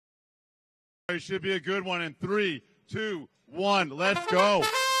It should be a good one in 3, 2, 1. Let's go.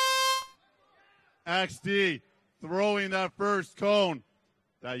 XD throwing that first cone.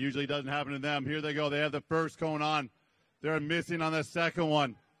 That usually doesn't happen to them. Here they go. They have the first cone on. They're missing on the second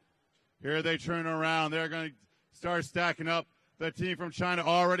one. Here they turn around. They're going to start stacking up. The team from China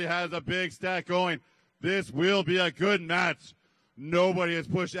already has a big stack going. This will be a good match. Nobody has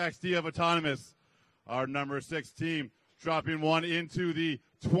pushed XD of Autonomous. Our number 6 team dropping one into the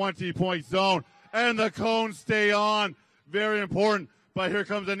 20-point zone. And the cones stay on. Very important. But here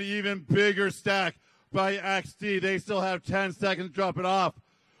comes an even bigger stack by XD. They still have 10 seconds to drop it off.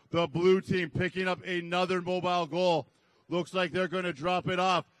 The blue team picking up another mobile goal. Looks like they're going to drop it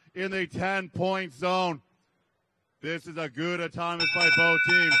off in the 10-point zone. This is a good autonomous by both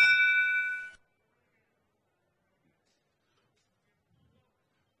teams.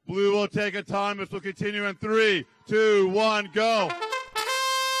 Blue will take autonomous. We'll continue in 3, 2, 1, go.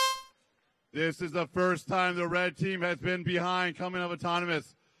 This is the first time the red team has been behind coming up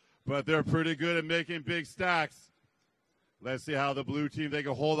autonomous, but they're pretty good at making big stacks. Let's see how the blue team, they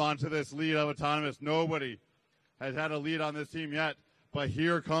can hold on to this lead of autonomous. Nobody has had a lead on this team yet, but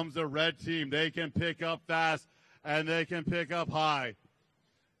here comes the red team. They can pick up fast, and they can pick up high.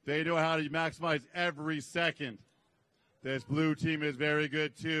 They know how to maximize every second. This blue team is very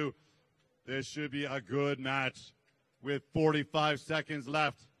good, too. This should be a good match with 45 seconds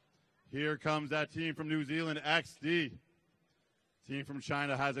left. Here comes that team from New Zealand, XD. Team from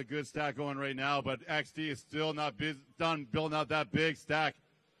China has a good stack going right now, but XD is still not done building out that big stack.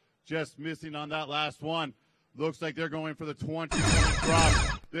 Just missing on that last one. Looks like they're going for the 20-point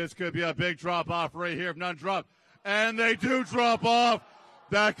drop. This could be a big drop-off right here if none drop. And they do drop off.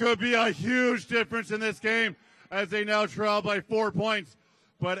 That could be a huge difference in this game as they now trail by 4 points.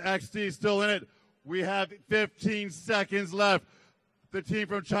 But XD is still in it. We have 15 seconds left. The team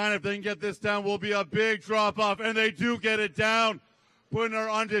from China, if they can get this down, will be a big drop-off. And they do get it down, putting our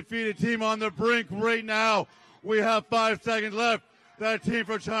undefeated team on the brink right now. We have 5 seconds left. That team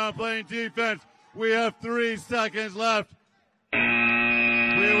from China playing defense. We have 3 seconds left. We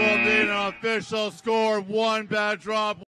will need an official score. 1 bad drop.